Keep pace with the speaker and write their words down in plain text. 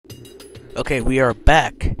Okay, we are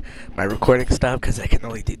back. My recording stopped because I can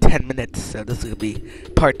only do 10 minutes, so this is going to be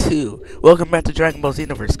part 2. Welcome back to Dragon Ball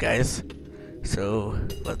Xenoverse, guys. So,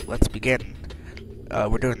 let's begin.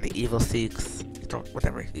 We're doing the Evil Seeks,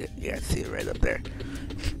 whatever. Yeah, I see it right up there.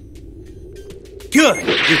 Good!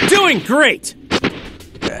 You're doing great!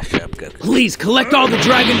 Yeah, shut up, good. Please collect all the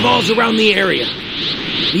Dragon Balls around the area.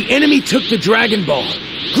 The enemy took the Dragon Ball.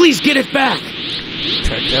 Please get it back!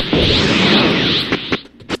 Charge up.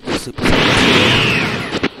 Super.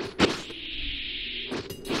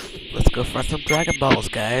 Let's go find some Dragon Balls,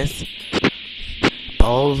 guys.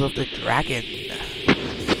 Balls of the Dragon.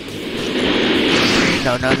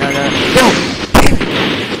 No. No! Damn it!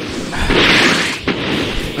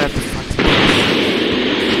 What the fuck?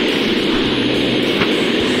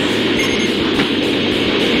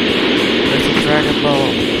 There's a Dragon Ball.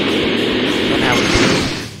 Don't have one.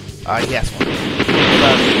 Yes, one. Hold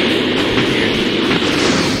on. Here.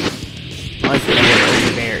 I don't know what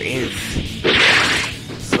over there is.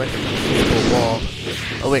 It's like a physical wall.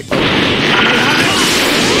 Oh wait, oh.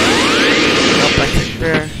 Nope, I think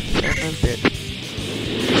there. I moved it.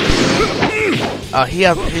 Oh, he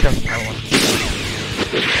doesn't have one.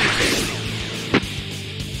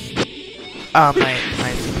 Oh, my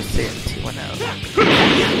Super Saiyan 2 went out.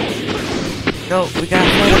 No, we got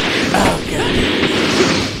it. Oh god.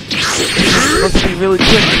 It's supposed to be really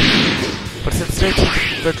quick. But since they're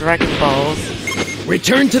the Dragon Balls...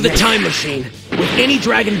 Return to the time machine with any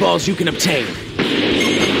Dragon Balls you can obtain. Gotta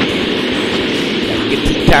get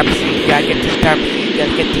to the time machine, gotta get to the time machine,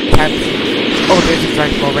 gotta get to the time machine. Oh, there's a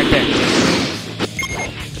Dragon Ball right there.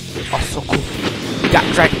 Oh, so cool. Got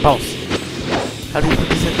Dragon Balls. How do you put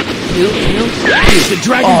this in? Q? The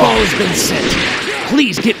Dragon Ball has been sent.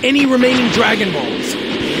 Please get any remaining Dragon Balls.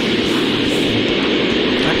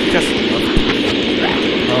 I just love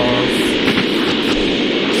Dragon Balls.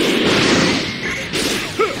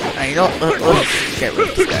 You know, let's get rid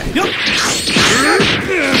of this guy.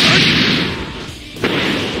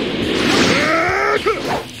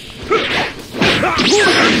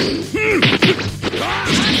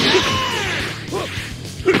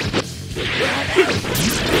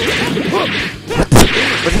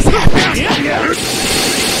 What is happening?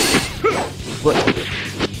 What?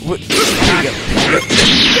 Here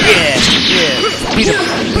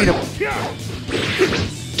we go. Yeah.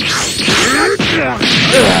 Beat him.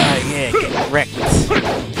 Yeah, get wrecked.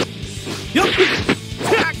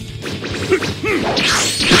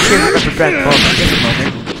 Here's another Dragon Ball at this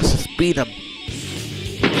moment. Let's just beat him.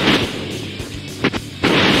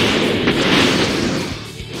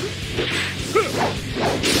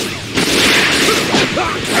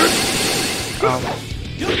 Oh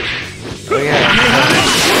yeah.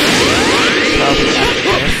 Probably after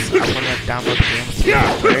this, I'm gonna download the game and see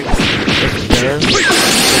how it works. If it does,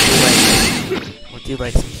 we'll do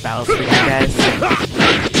like some battles for you guys.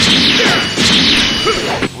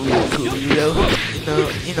 Ooh, cool, you know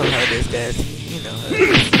how it is, guys. You know how it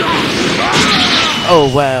is.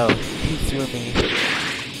 Oh wow, he threw me.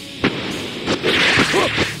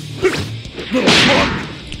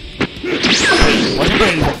 What am I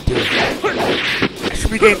even doing? I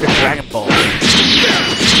should be getting the Dragon Ball.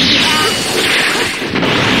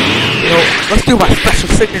 You know, let's do my special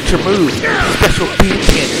signature move. Special beam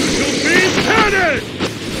cannon.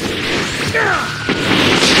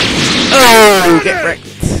 Oh, get wrecked.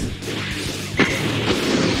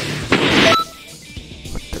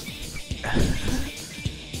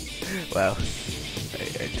 Wow. I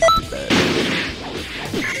just did that.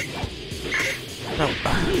 No,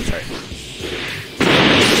 sorry.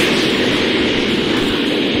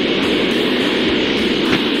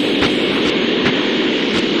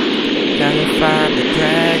 Gotta find the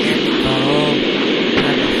Dragon Ball.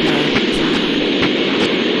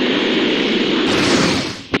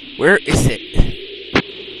 Where is it?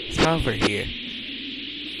 It's over here.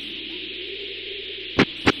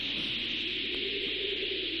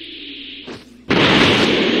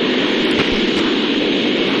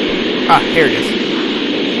 Ah, here it is.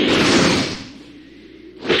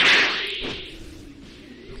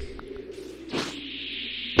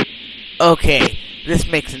 Okay, this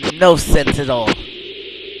makes no sense at all.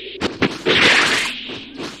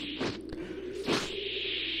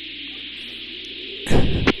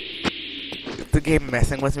 Is the game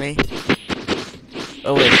messing with me?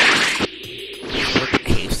 Oh wait. What's the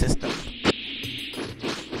cave system?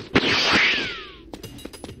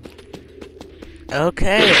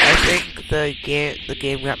 Okay, I think the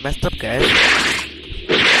game got messed up, guys.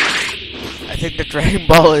 I think the Dragon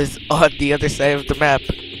Ball is on the other side of the map.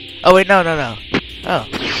 Oh wait, no. Oh,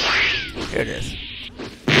 here it is.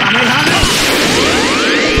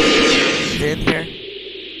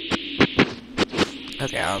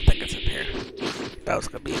 don't think it's in here. That was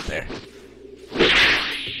gonna be in there.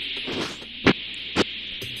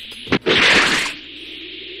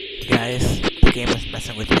 Guys, the game is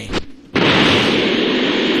messing with me.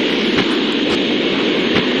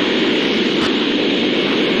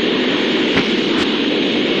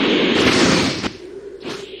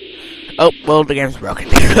 Oh, well, the game's broken.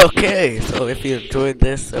 Okay, so if you enjoyed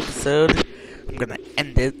this episode, I'm gonna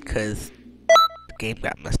end it because the game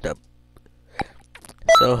got messed up.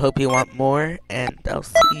 So, hope you want more, and I'll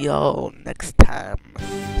see y'all next time.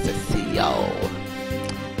 So, see y'all.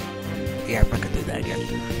 Yeah, I'm not gonna do that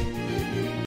again.